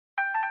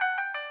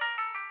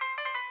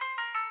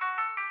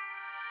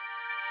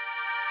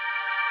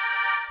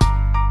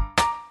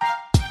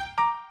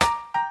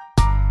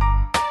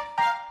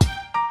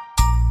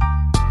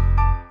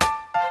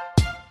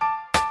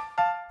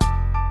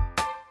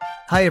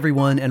Hi,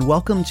 everyone, and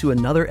welcome to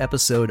another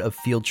episode of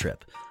Field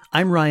Trip.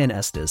 I'm Ryan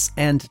Estes,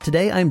 and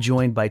today I'm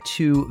joined by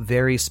two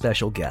very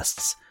special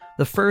guests.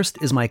 The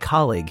first is my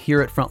colleague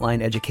here at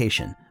Frontline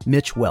Education,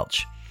 Mitch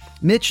Welch.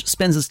 Mitch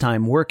spends his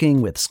time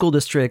working with school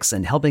districts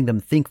and helping them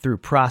think through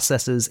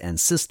processes and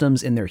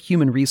systems in their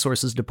human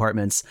resources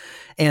departments.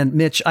 And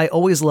Mitch, I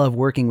always love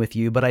working with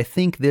you, but I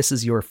think this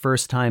is your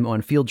first time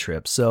on Field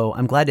Trip, so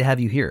I'm glad to have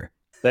you here.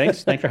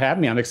 Thanks for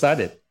having me. I'm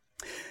excited.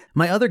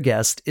 My other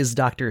guest is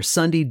Dr.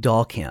 Sundie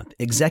Dahlkamp,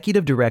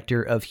 Executive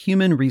Director of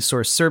Human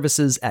Resource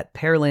Services at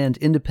Pearland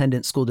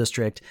Independent School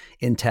District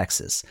in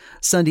Texas.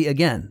 Sundie,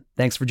 again,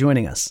 thanks for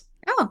joining us.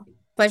 Oh,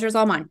 pleasure's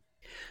all mine.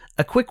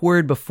 A quick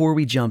word before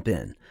we jump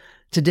in.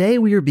 Today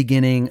we are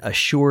beginning a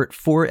short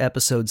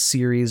 4-episode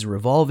series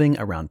revolving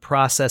around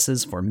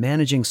processes for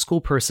managing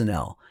school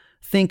personnel.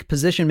 Think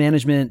position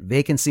management,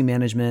 vacancy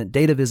management,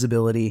 data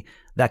visibility,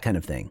 that kind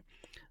of thing.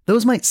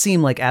 Those might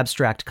seem like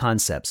abstract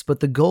concepts,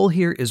 but the goal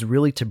here is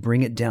really to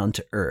bring it down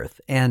to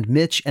earth, and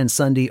Mitch and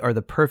Sundie are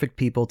the perfect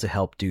people to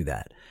help do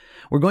that.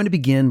 We're going to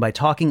begin by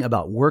talking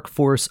about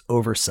workforce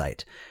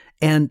oversight.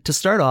 And to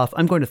start off,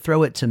 I'm going to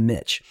throw it to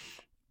Mitch.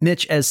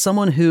 Mitch, as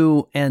someone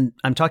who, and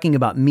I'm talking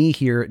about me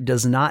here,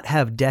 does not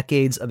have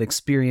decades of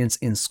experience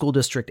in school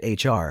district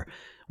HR,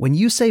 when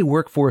you say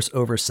workforce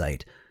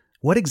oversight,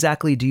 what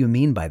exactly do you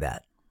mean by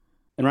that?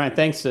 And Ryan,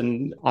 thanks.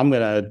 And I'm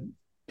going to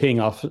ping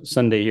off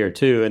Sunday here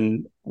too.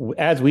 And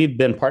as we've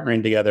been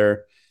partnering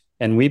together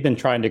and we've been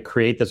trying to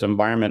create this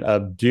environment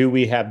of, do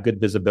we have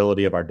good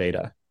visibility of our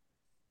data?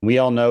 We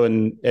all know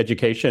in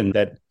education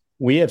that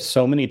we have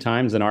so many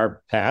times in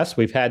our past,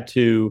 we've had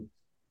to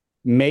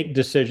make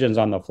decisions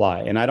on the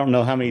fly. And I don't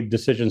know how many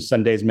decisions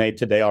Sunday's made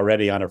today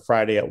already on a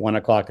Friday at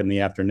 1:00 in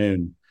the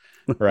afternoon,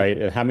 right?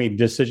 And how many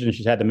decisions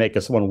she's had to make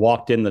if someone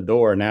walked in the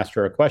door and asked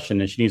her a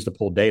question and she needs to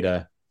pull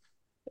data.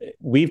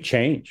 We've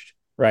changed.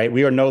 Right?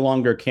 We are no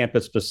longer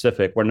campus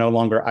specific. We're no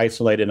longer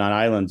isolated on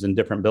islands in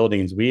different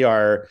buildings. We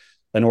are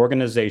an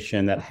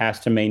organization that has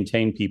to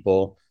maintain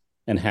people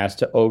and has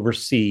to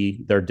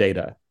oversee their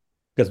data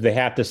because they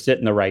have to sit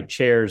in the right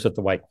chairs with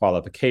the right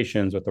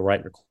qualifications, with the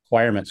right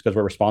requirements, because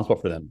we're responsible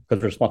for them,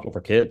 because we're responsible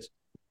for kids.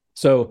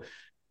 So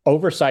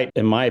oversight,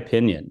 in my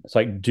opinion, it's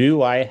like,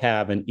 do I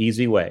have an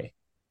easy way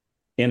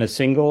in a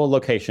single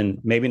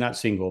location, maybe not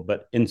single,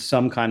 but in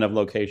some kind of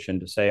location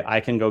to say, I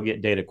can go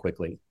get data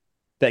quickly?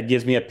 That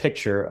gives me a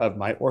picture of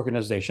my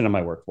organization and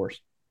my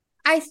workforce.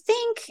 I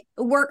think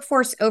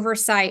workforce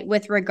oversight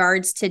with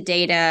regards to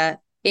data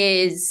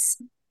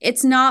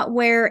it's not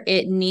where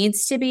it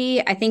needs to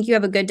be. I think you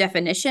have a good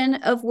definition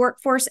of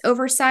workforce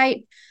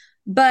oversight,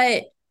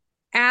 but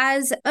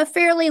as a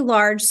fairly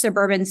large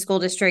suburban school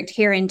district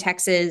here in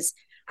Texas,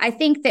 I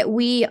think that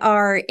we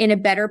are in a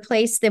better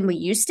place than we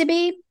used to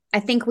be. I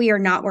think we are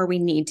not where we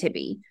need to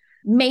be.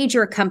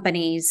 Major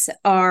companies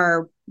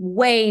are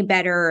way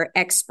better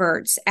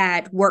experts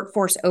at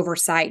workforce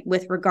oversight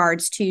with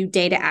regards to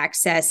data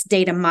access,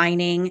 data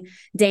mining,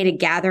 data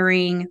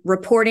gathering,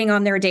 reporting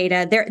on their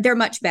data. They're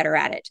much better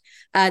at it.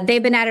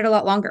 They've been at it a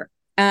lot longer.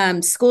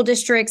 School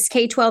districts,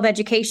 K-12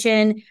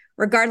 education,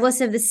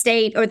 regardless of the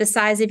state or the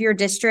size of your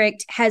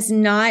district, has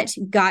not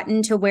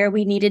gotten to where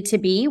we needed to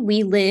be.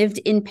 We lived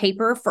in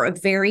paper for a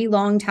very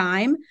long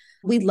time.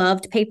 We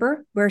loved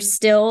paper.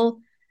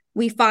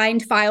 We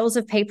find files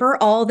of paper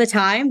all the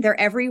time. They're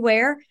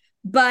everywhere.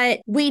 But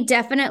we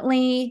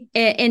definitely,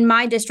 in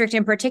my district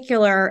in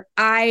particular,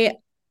 I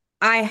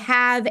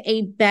have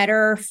a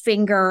better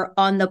finger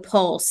on the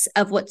pulse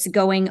of what's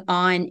going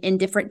on in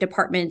different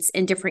departments,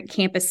 in different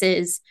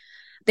campuses.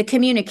 The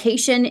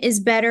communication is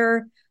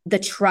better. The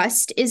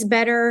trust is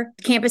better.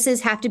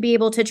 Campuses have to be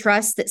able to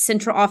trust that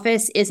central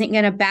office isn't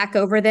going to back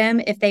over them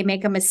if they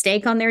make a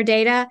mistake on their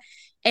data.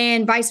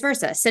 And vice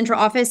versa. Central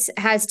office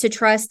has to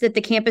trust that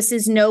the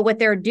campuses know what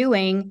they're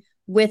doing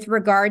with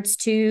regards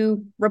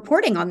to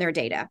reporting on their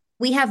data.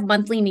 We have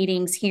monthly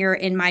meetings here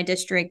in my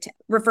district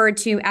referred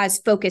to as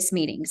focus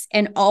meetings.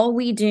 And all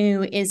we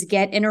do is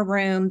get in a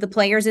room, the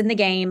players in the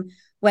game,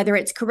 whether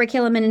it's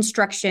curriculum and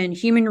instruction,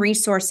 human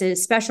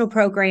resources, special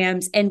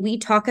programs, and we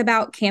talk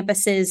about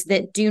campuses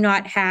that do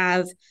not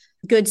have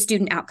good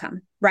student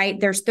outcome, right?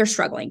 They're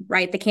struggling,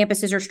 right? The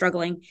campuses are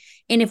struggling.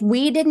 And if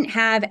we didn't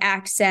have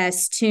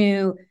access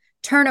to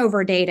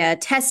turnover data,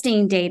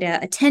 testing data,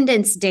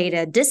 attendance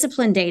data,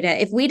 discipline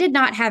data, if we did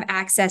not have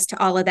access to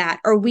all of that,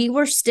 or we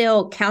were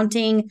still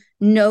counting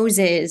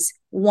noses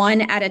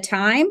one at a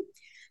time,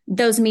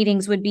 those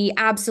meetings would be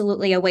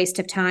absolutely a waste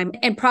of time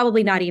and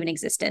probably not even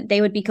existent.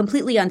 They would be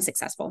completely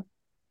unsuccessful.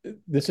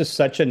 This is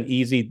such an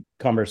easy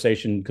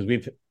conversation because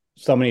we've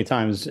so many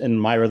times in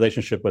my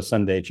relationship with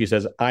Sunday, she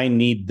says, I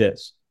need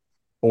this,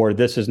 or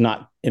this is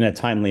not in a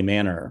timely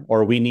manner,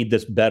 or we need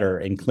this better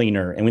and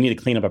cleaner, and we need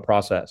to clean up a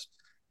process.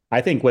 I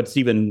think what's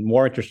even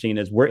more interesting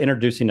is we're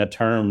introducing a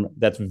term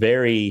that's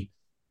very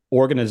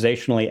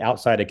organizationally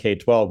outside of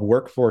K-12.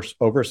 Workforce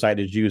oversight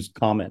is used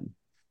common.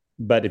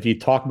 But if you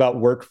talk about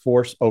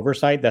workforce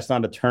oversight, that's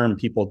not a term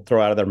people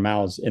throw out of their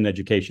mouths in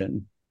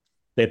education.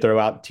 They throw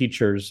out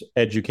teachers,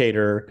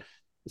 educator,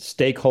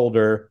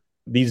 stakeholder,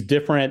 these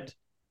different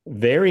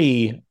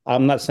very,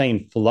 I'm not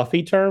saying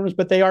fluffy terms,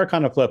 but they are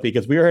kind of fluffy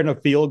because we are in a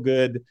feel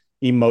good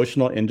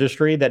emotional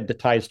industry that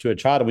ties to a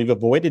child. And we've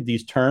avoided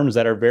these terms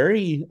that are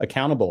very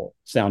accountable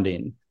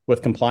sounding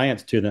with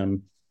compliance to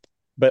them.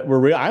 But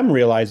I'm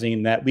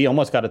realizing that we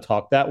almost got to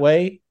talk that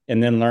way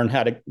and then learn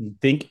how to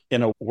think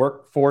in a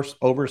workforce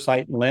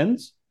oversight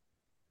lens.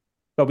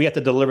 But we have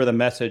to deliver the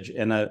message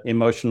in an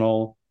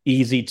emotional,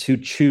 easy to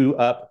chew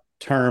up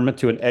term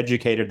to an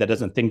educator that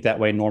doesn't think that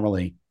way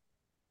normally.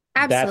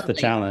 Absolutely. That's the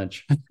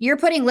challenge. You're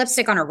putting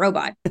lipstick on a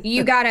robot.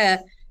 You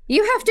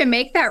have to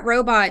make that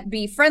robot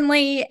be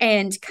friendly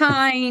and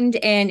kind,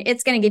 and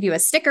it's going to give you a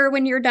sticker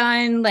when you're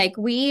done. Like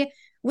we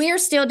are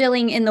still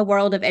dealing in the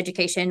world of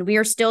education. We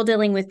are still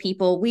dealing with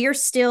people. We are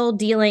still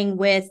dealing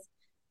with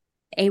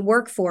a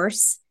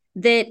workforce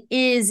that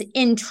is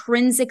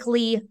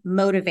intrinsically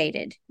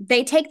motivated.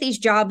 They take these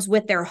jobs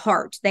with their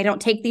heart. They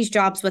don't take these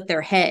jobs with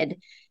their head.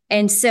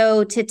 And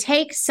so to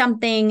take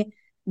something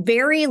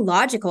very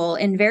logical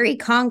and very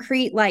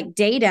concrete like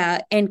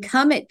data and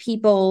come at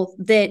people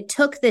that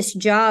took this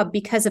job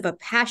because of a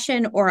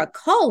passion or a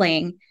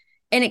calling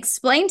and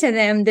explain to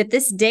them that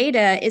this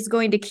data is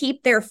going to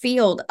keep their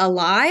field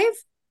alive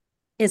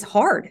is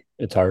hard.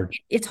 It's hard.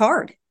 It's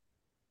hard.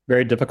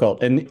 Very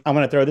difficult. And I'm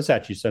going to throw this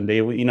at you, Cindy.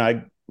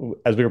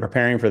 As we were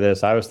preparing for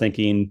this, I was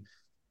thinking,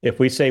 if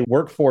we say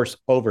workforce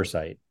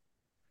oversight,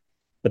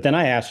 but then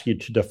I ask you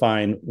to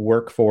define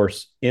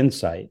workforce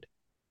insight,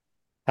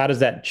 how does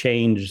that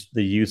change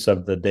the use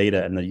of the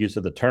data and the use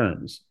of the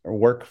terms? Or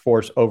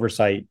workforce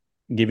oversight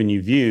giving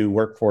you view,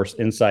 workforce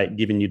insight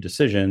giving you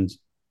decisions.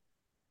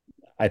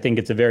 I think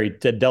it's a very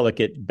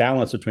delicate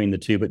balance between the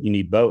two, but you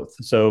need both.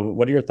 So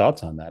what are your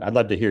thoughts on that? I'd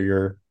love to hear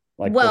your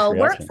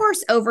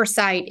workforce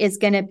oversight is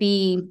going to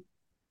be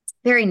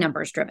very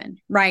numbers driven,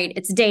 right?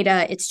 It's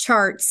data, it's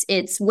charts,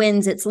 it's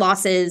wins, it's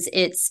losses,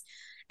 it's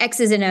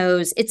X's and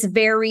O's. It's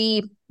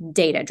very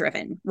data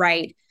driven,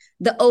 right?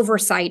 The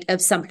oversight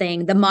of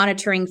something, the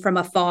monitoring from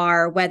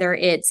afar, whether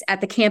it's at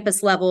the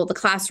campus level, the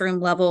classroom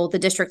level, the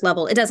district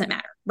level, it doesn't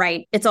matter,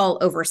 right? It's all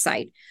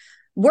oversight.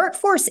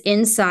 Workforce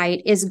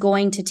insight is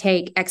going to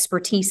take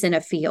expertise in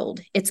a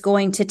field. It's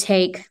going to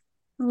take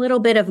a little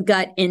bit of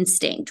gut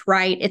instinct,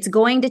 right? It's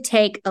going to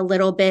take a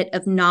little bit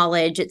of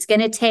knowledge. It's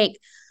going to take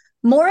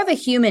more of a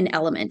human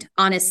element,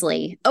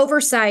 honestly.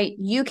 Oversight,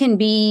 you can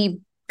be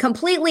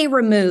completely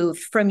removed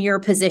from your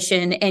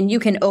position and you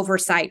can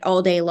oversight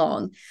all day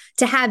long.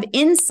 To have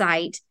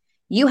insight,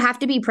 you have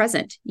to be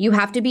present. You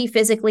have to be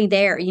physically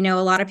there. A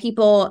lot of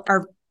people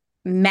are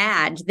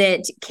mad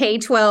that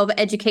K-12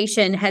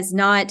 education has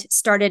not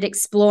started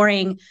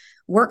exploring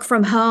work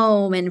from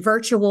home and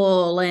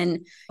virtual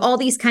and all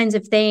these kinds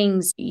of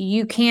things.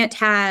 You can't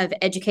have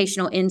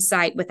educational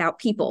insight without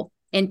people,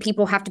 and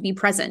people have to be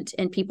present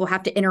and people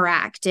have to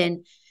interact.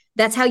 And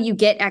that's how you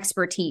get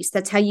expertise.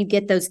 That's how you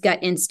get those gut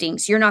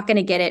instincts. You're not going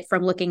to get it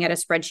from looking at a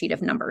spreadsheet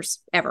of numbers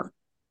ever.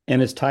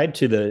 And it's tied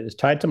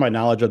to my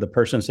knowledge of the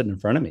person sitting in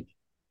front of me,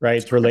 right?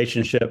 It's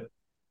relationship.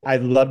 I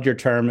loved your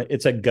term.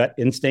 It's a gut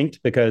instinct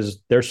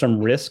because there's some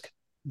risk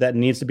that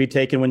needs to be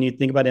taken when you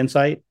think about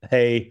insight.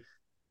 Hey,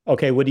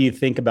 okay, what do you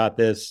think about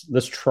this?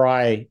 Let's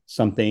try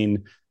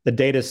something. The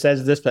data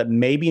says this, but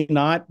maybe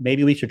not.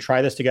 Maybe we should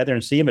try this together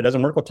and see if it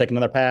doesn't work. We'll take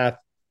another path.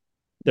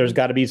 There's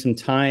got to be some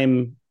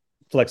time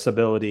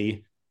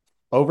flexibility.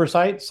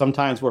 Oversight,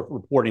 sometimes we're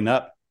reporting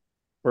up.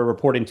 We're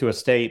reporting to a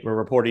state. We're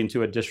reporting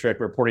to a district.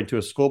 We're reporting to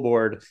a school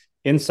board.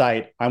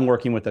 Insight, I'm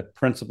working with a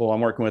principal.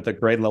 I'm working with a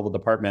grade level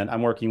department.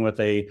 I'm working with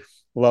a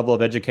level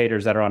of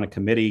educators that are on a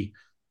committee.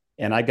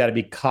 And I got to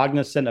be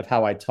cognizant of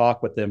how I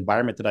talk with the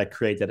environment that I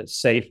create, that it's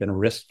safe and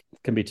risk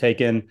can be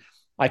taken.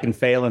 I can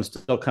fail and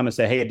still come and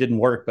say, hey, it didn't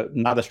work, but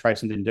now let's try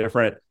something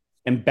different.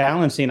 And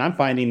balancing, I'm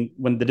finding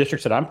when the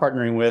districts that I'm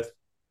partnering with,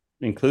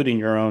 including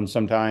your own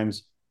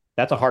sometimes,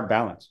 that's a hard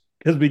balance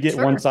because we get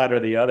one side or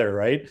the other,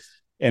 right?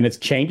 And it's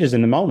changes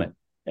in the moment.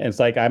 And it's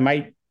like, I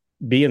might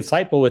be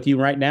insightful with you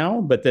right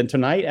now, but then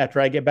tonight, after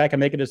I get back and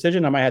make a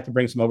decision, I might have to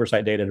bring some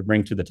oversight data to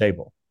bring to the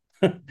table.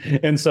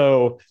 And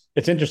so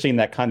it's interesting,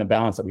 that kind of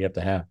balance that we have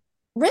to have.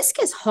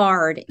 Risk is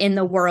hard in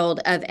the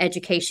world of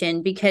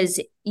education because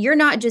you're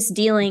not just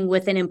dealing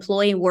with an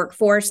employee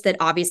workforce that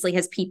obviously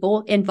has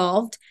people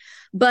involved,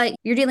 but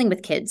you're dealing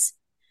with kids.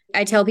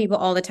 I tell people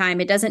all the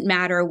time, it doesn't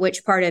matter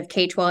which part of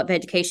K-12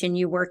 education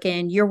you work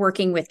in, you're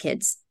working with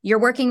kids. You're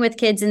working with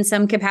kids in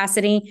some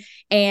capacity.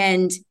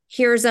 And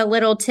here's a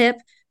little tip.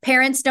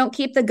 Parents don't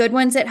keep the good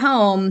ones at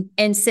home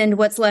and send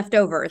what's left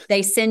over.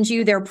 They send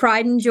you their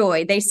pride and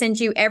joy. They send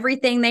you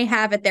everything they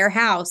have at their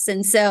house.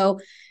 And so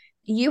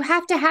you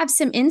have to have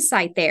some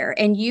insight there,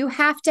 and you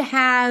have to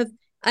have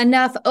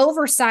enough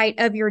oversight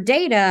of your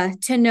data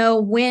to know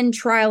when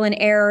trial and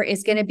error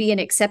is going to be an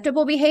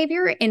acceptable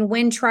behavior and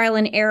when trial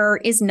and error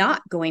is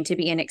not going to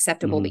be an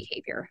acceptable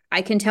behavior.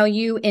 I can tell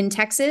you in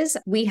Texas,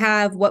 we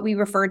have what we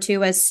refer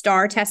to as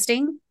STAR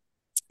testing,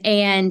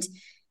 and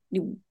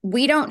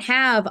we don't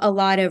have a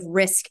lot of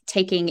risk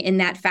taking in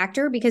that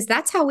factor because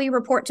that's how we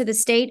report to the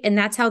state and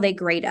that's how they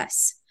grade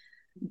us.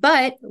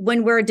 But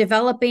when we're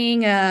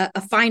developing a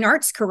fine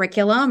arts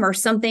curriculum or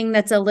something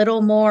that's a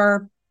little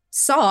more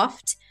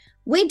soft,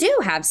 we do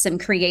have some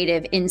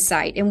creative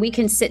insight and we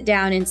can sit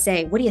down and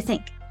say, what do you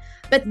think?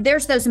 But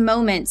there's those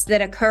moments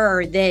that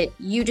occur that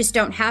you just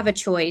don't have a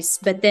choice.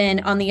 But then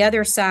on the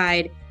other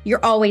side,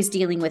 you're always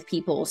dealing with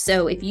people.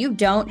 So if you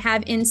don't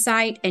have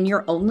insight and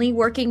you're only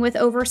working with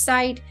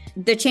oversight,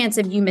 the chance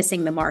of you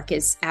missing the mark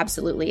is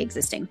absolutely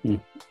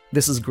existing.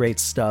 This is great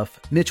stuff.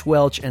 Mitch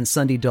Welch and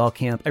Sunday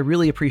Dahlkamp, I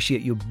really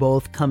appreciate you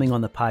both coming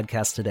on the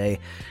podcast today.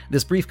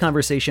 This brief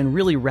conversation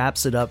really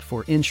wraps it up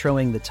for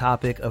introing the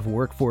topic of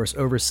workforce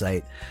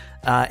oversight.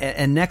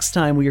 And next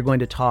time we are going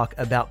to talk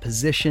about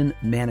position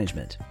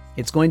management.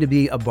 It's going to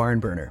be a barn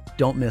burner.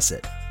 Don't miss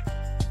it.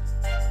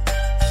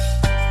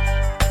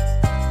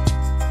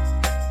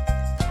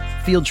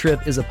 Field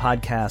Trip is a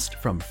podcast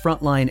from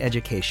Frontline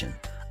Education,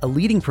 a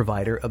leading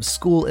provider of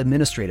school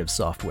administrative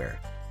software.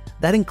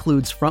 That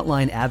includes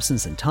Frontline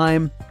Absence and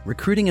Time,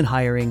 Recruiting and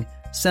Hiring,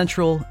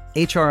 Central,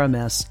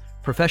 HRMS,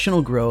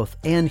 Professional Growth,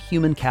 and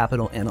Human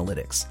Capital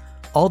Analytics,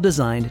 all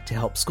designed to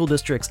help school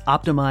districts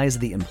optimize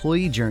the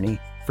employee journey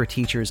for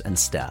teachers and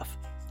staff.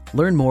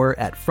 Learn more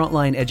at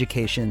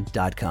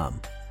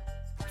frontlineeducation.com.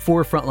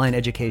 For Frontline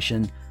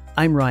Education,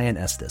 I'm Ryan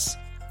Estes.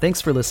 Thanks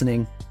for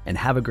listening, and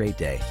have a great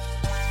day.